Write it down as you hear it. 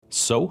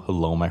So,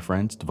 hello my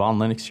friends, Devon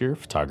Lennox here,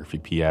 Photography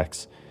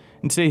PX.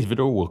 In today's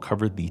video, we'll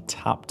cover the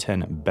top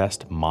 10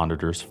 best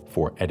monitors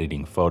for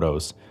editing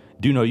photos.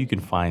 Do know you can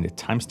find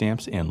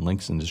timestamps and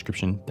links in the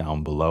description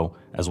down below,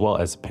 as well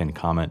as a pinned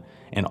comment.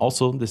 And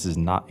also, this is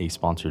not a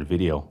sponsored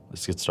video.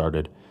 Let's get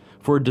started.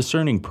 For a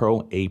discerning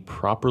pro, a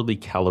properly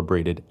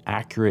calibrated,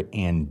 accurate,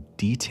 and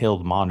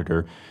detailed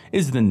monitor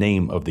is the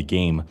name of the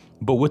game,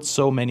 but with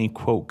so many,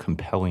 quote,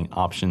 compelling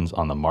options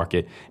on the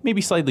market, it may be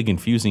slightly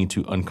confusing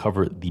to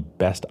uncover the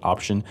best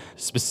option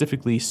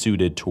specifically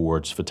suited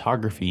towards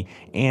photography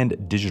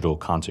and digital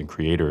content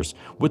creators.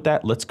 With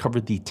that, let's cover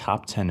the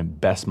top 10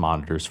 best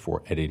monitors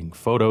for editing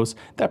photos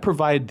that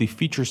provide the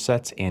feature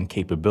sets and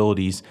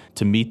capabilities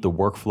to meet the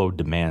workflow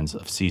demands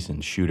of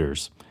seasoned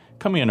shooters.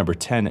 Coming at number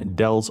 10,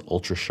 Dell's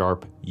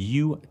UltraSharp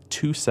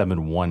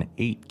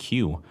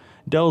U2718Q.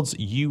 Dell's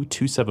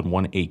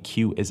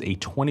U2718Q is a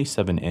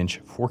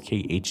 27-inch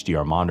 4K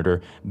HDR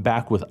monitor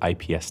backed with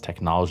IPS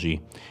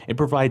technology. It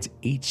provides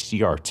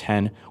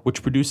HDR10,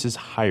 which produces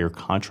higher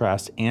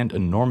contrast and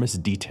enormous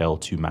detail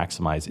to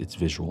maximize its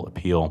visual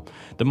appeal.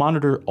 The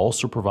monitor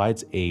also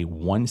provides a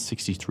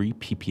 163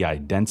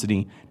 ppi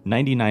density,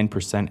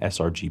 99%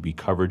 sRGB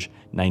coverage,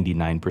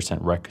 99%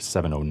 Rec.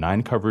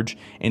 709 coverage,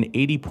 and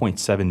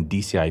 80.7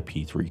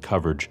 DCI-P3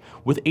 coverage.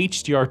 With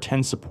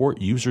HDR10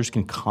 support, users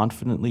can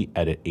confidently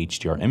edit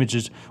HDR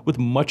images with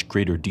much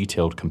greater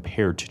detail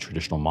compared to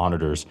traditional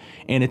monitors,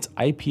 and its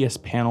IPS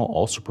panel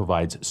also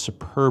provides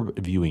superb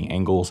viewing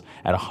angles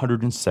at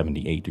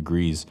 178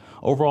 degrees.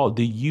 Overall,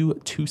 the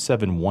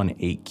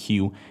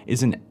U2718Q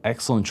is an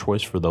excellent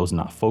choice for those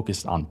not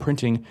focused on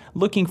printing,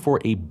 looking for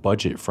a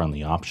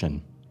budget-friendly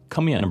option.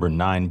 Coming at number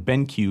 9,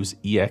 BenQ's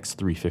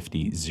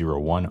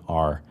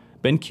EX350-01R.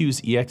 BenQ's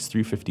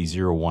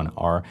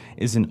EX350-01R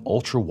is an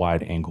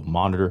ultra-wide angle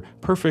monitor,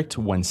 perfect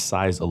when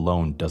size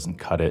alone doesn't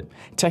cut it.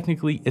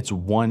 Technically, it's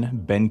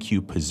one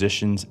BenQ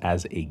positions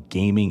as a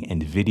gaming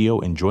and video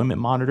enjoyment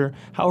monitor.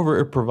 However,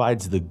 it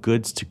provides the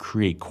goods to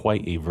create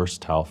quite a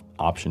versatile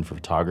option for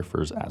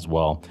photographers as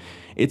well.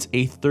 It's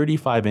a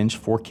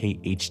 35-inch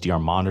 4K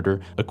HDR monitor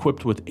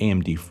equipped with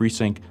AMD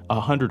FreeSync,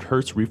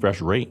 100Hz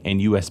refresh rate,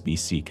 and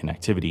USB-C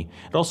connectivity.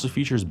 It also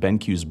features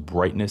BenQ's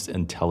brightness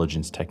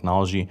intelligence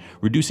technology,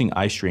 reducing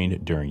eye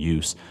strain during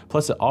use.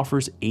 Plus, it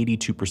offers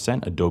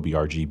 82% Adobe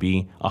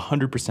RGB,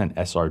 100%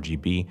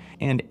 sRGB,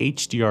 and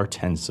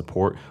HDR10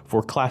 support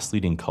for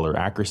class-leading color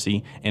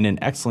accuracy, and an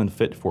excellent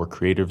fit for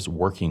creatives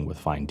working with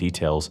fine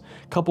details.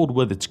 Coupled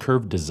with its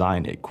curved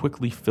design, it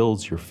quickly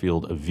fills your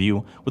field of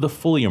view with a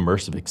fully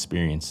immersive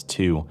experience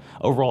too.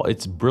 Overall,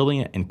 it's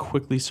brilliant and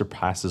quickly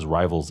surpasses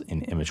rivals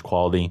in image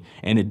quality,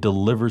 and it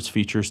delivers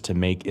features to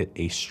make it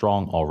a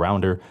strong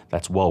all-rounder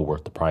that's well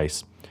worth the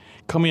price.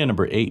 Coming at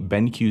number 8,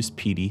 BenQ's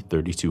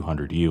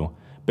PD3200U.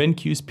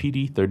 BenQ's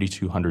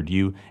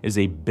PD3200U is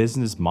a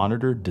business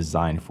monitor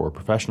designed for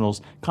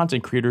professionals,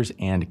 content creators,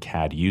 and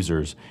CAD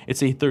users.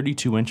 It's a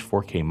 32-inch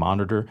 4K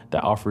monitor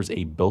that offers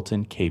a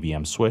built-in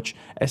KVM switch,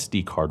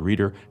 SD card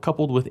reader,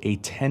 coupled with a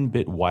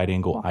 10-bit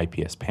wide-angle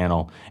IPS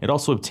panel. It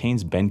also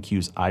obtains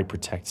BenQ's Eye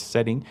Protect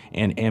setting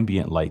and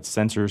ambient light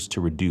sensors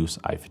to reduce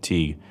eye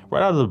fatigue.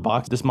 Right out of the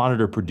box, this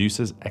monitor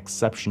produces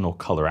exceptional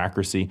color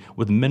accuracy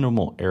with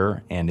minimal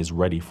error and is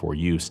ready for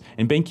use.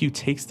 And BenQ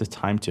takes the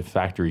time to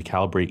factory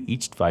calibrate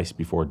each device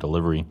before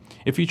delivery.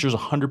 It features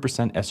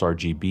 100%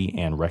 sRGB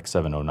and Rec.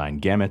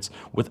 709 gamuts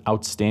with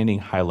outstanding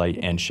highlight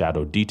and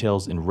shadow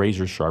details in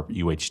razor-sharp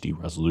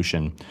UHD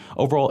resolution.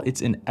 Overall,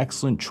 it's an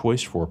excellent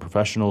choice for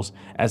professionals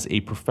as a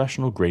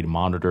professional-grade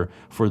monitor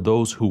for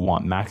those who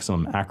want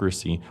maximum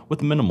accuracy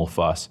with minimal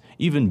fuss.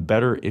 Even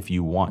better if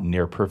you want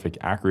near-perfect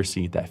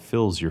accuracy that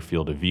fills your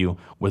field of view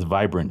with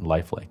vibrant,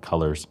 lifelike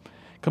colors.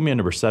 Coming at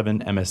number 7,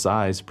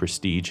 MSI's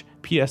Prestige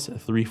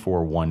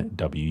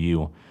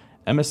PS341WU.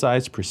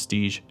 MSI's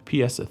Prestige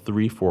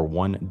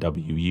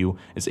PS341WU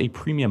is a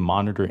premium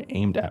monitor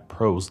aimed at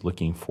pros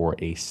looking for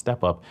a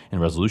step up in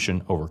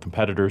resolution over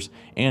competitors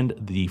and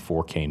the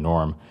 4K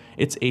norm.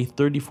 It's a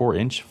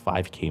 34-inch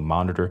 5K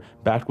monitor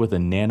backed with a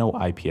nano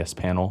IPS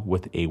panel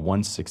with a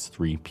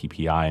 163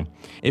 ppi.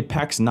 It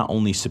packs not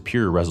only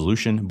superior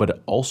resolution, but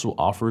it also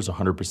offers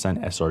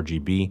 100%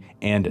 sRGB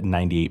and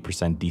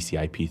 98%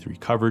 DCI-P3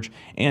 coverage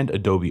and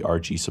Adobe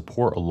RG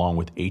support along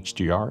with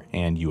HDR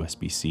and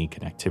USB-C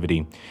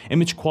connectivity.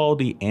 Image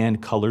quality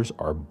and colors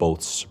are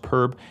both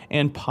superb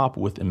and pop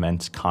with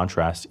immense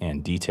contrast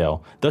and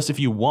detail. Thus, if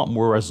you want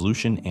more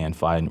resolution and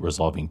fine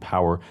resolving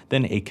power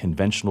than a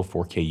conventional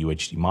 4K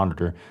UHD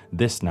monitor,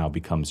 this now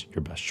becomes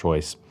your best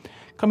choice.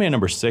 Coming at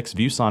number 6,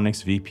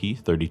 ViewSonic's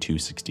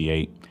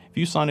VP3268.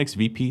 ViewSonic's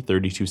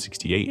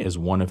VP3268 is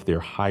one of their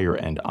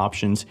higher-end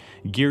options,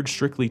 geared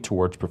strictly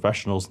towards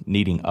professionals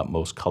needing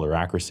utmost color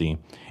accuracy.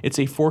 It's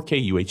a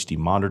 4K UHD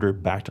monitor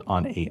backed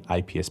on a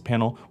IPS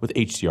panel with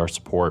HDR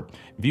support.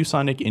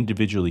 ViewSonic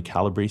individually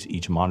calibrates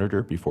each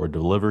monitor before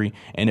delivery,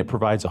 and it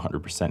provides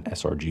 100%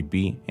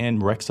 sRGB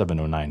and Rec.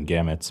 709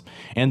 gamuts.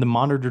 And the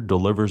monitor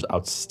delivers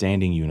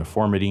outstanding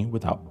uniformity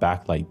without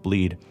backlight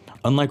bleed.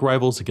 Unlike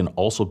rivals, it can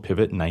also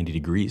pivot 90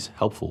 degrees,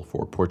 helpful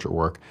for portrait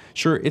work.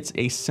 Sure, it's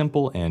a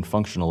simple and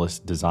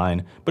functionalist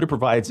design, but it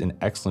provides an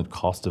excellent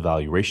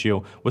cost-to-value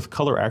ratio with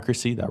color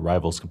accuracy that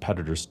rivals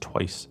competitors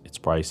twice its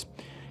price.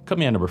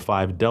 Coming at number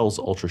 5, Dell's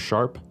Ultra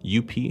Sharp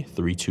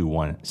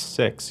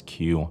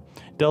UP3216Q.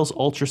 Dell's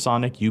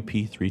Ultrasonic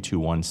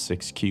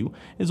UP3216Q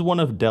is one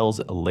of Dell's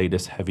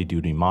latest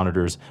heavy-duty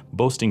monitors,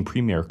 boasting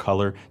premier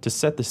color to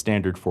set the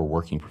standard for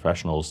working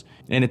professionals,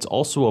 and it's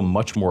also a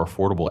much more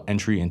affordable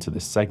entry into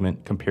this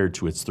segment compared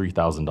to its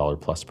 $3,000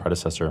 plus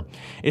predecessor.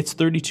 It's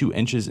 32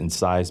 inches in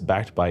size,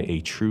 backed by a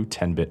true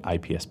 10-bit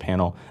IPS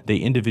panel they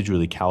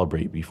individually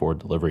calibrate before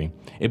delivery.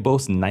 It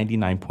boasts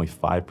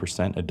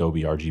 99.5%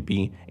 Adobe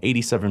RGB,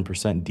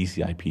 87%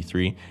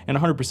 DCI-P3, and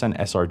 100%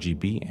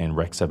 sRGB and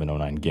Rec.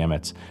 709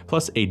 gamuts,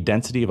 plus a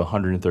density of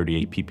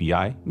 138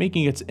 ppi,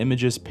 making its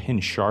images pin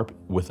sharp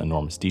with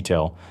enormous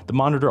detail. The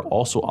monitor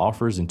also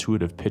offers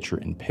intuitive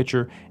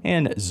picture-in-picture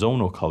and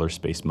zonal color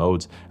space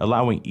modes,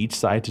 allowing each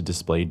side to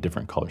display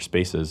different color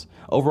spaces.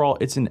 Overall,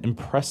 it's an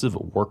impressive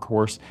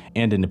workhorse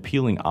and an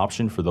appealing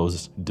option for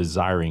those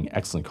desiring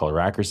excellent color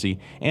accuracy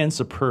and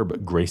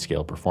superb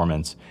grayscale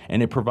performance,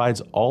 and it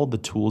provides all the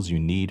tools you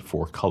need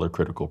for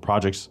color-critical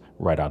projects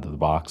right out of the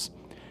box.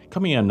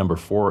 Coming in at number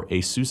 4,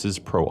 ASUS's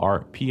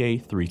ProArt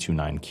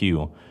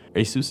PA329Q.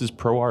 ASUS's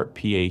ProArt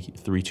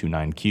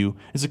PA329Q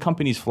is the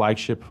company's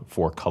flagship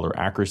for color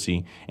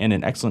accuracy and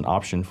an excellent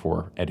option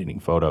for editing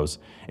photos.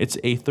 It's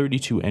a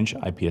 32-inch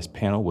IPS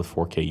panel with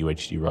 4K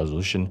UHD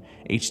resolution,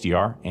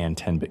 HDR, and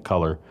 10-bit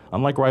color.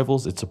 Unlike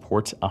rivals, it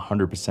supports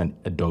 100%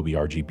 Adobe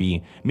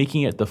RGB,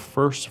 making it the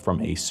first from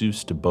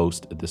ASUS to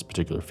boast this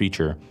particular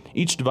feature.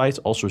 Each device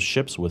also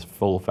ships with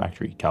full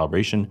factory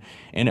calibration,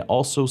 and it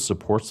also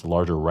supports the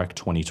larger Rec.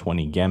 2020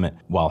 gamut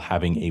while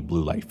having a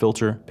blue light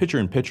filter,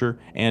 picture-in-picture,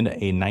 and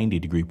a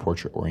 90-degree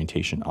portrait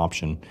orientation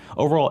option.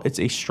 Overall, it's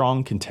a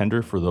strong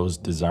contender for those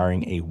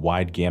desiring a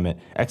wide gamut,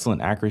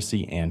 excellent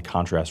accuracy, and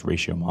contrast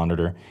ratio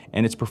monitor,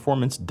 and its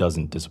performance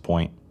doesn't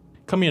disappoint.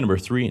 Coming in number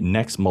 3,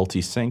 NEX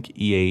Multisync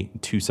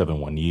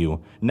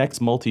EA271U. NEX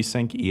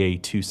Multisync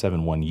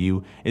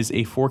EA271U is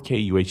a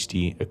 4K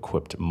UHD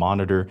equipped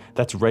monitor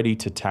that's ready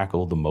to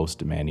tackle the most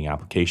demanding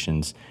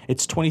applications.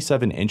 It's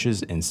 27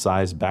 inches in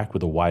size, backed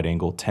with a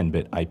wide-angle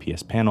 10-bit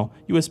IPS panel,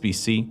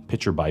 USB-C,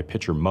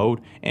 picture-by-picture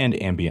mode,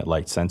 and ambient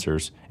light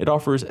sensors. It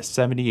offers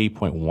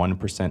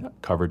 78.1%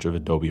 coverage of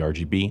Adobe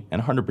RGB and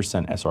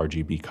 100%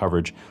 sRGB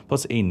coverage,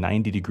 plus a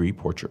 90-degree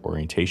portrait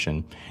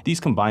orientation.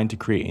 These combine to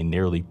create a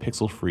nearly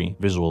pixel-free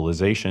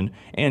visualization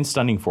and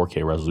stunning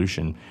 4K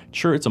resolution.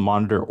 Sure, it's a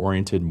monitor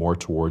oriented more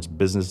towards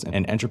business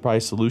and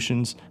enterprise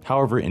solutions.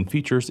 However, in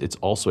features, it's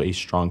also a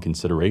strong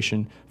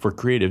consideration for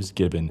creatives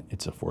given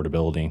its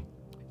affordability.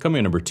 Coming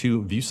in number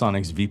 2,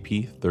 ViewSonic's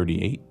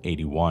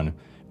VP3881.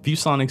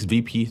 ViewSonic's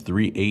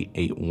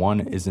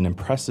VP3881 is an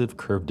impressive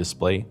curved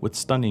display with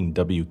stunning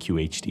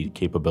WQHD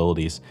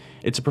capabilities.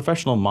 It's a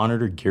professional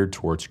monitor geared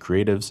towards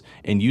creatives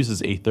and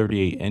uses a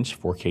 38-inch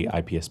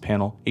 4K IPS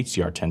panel,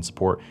 HDR10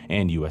 support,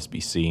 and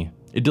USB-C.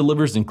 It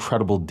delivers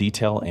incredible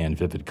detail and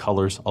vivid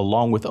colors,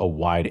 along with a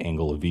wide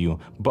angle of view,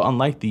 but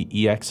unlike the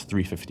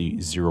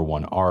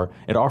EX350-01R,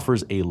 it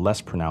offers a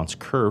less pronounced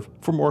curve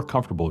for more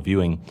comfortable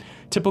viewing.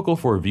 Typical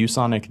for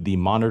ViewSonic, the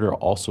monitor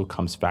also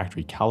comes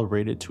factory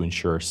calibrated to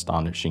ensure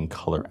astonishing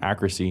color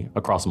accuracy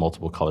across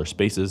multiple color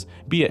spaces,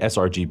 be it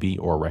sRGB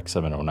or Rec.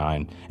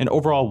 709. And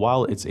overall,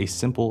 while it's a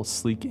simple,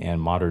 sleek, and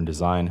modern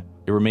design,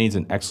 it remains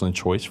an excellent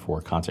choice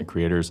for content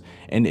creators,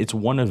 and it's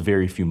one of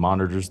very few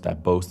monitors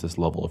that boast this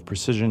level of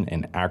precision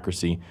and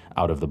accuracy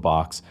out of the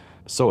box.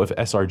 So if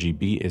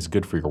sRGB is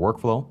good for your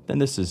workflow, then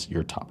this is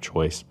your top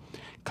choice.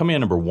 Coming at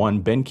number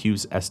 1,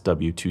 BenQ's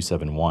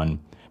SW271.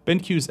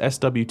 BenQ's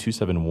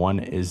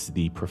SW271 is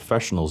the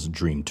professional's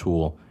dream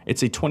tool.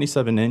 It's a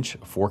 27-inch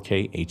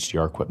 4K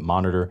HDR-equipped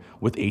monitor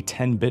with a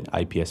 10-bit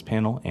IPS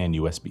panel and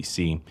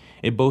USB-C.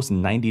 It boasts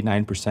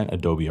 99%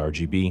 Adobe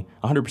RGB,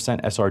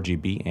 100%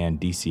 sRGB, and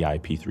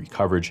DCI-P3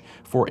 coverage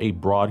for a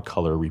broad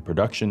color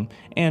reproduction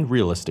and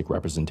realistic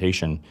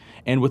representation.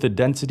 And with a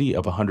density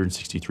of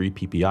 163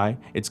 ppi,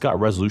 it's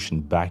got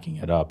resolution backing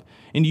it up.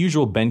 In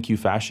usual BenQ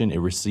fashion, it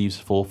receives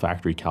full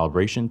factory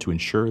calibration to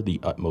ensure the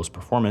utmost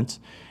performance.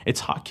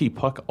 Its hotkey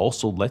puck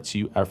also lets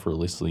you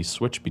effortlessly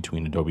switch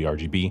between Adobe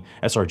RGB,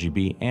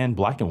 sRGB, and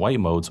black and white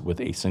modes with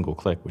a single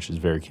click, which is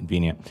very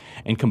convenient.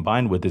 And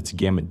combined with its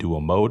Gamut Duo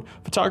mode,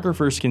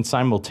 photographers can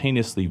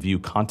simultaneously view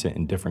content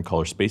in different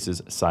color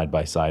spaces side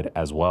by side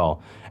as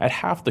well. At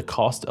half the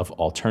cost of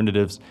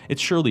alternatives,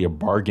 it's surely a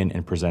bargain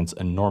and presents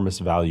enormous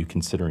value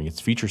considering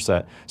its feature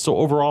set. So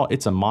overall,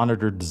 it's a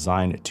monitor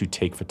designed to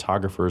take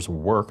photographers'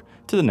 work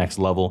to the next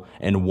level,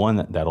 and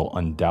one that'll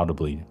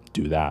undoubtedly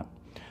do that.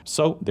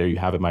 So there you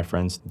have it, my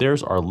friends.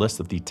 There's our list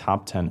of the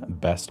top 10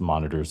 best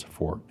monitors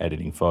for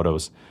editing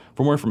photos.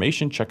 For more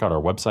information, check out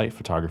our website,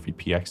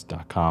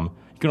 photographypx.com.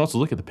 You can also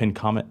look at the pinned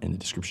comment in the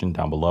description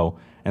down below,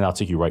 and that'll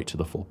take you right to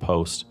the full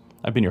post.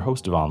 I've been your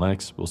host, Devon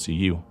Lennox. We'll see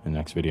you in the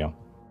next video.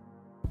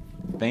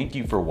 Thank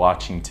you for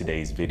watching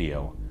today's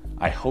video.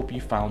 I hope you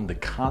found the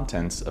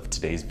contents of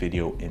today's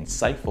video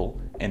insightful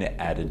and it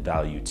added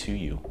value to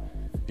you.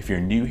 If you're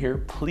new here,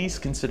 please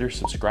consider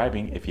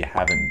subscribing if you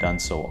haven't done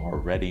so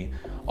already.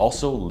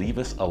 Also, leave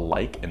us a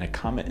like and a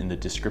comment in the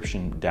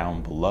description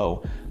down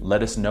below.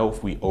 Let us know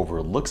if we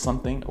overlooked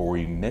something or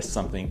we missed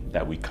something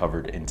that we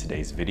covered in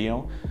today's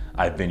video.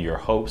 I've been your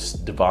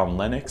host, Devon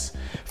Lennox,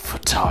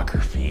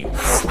 photography.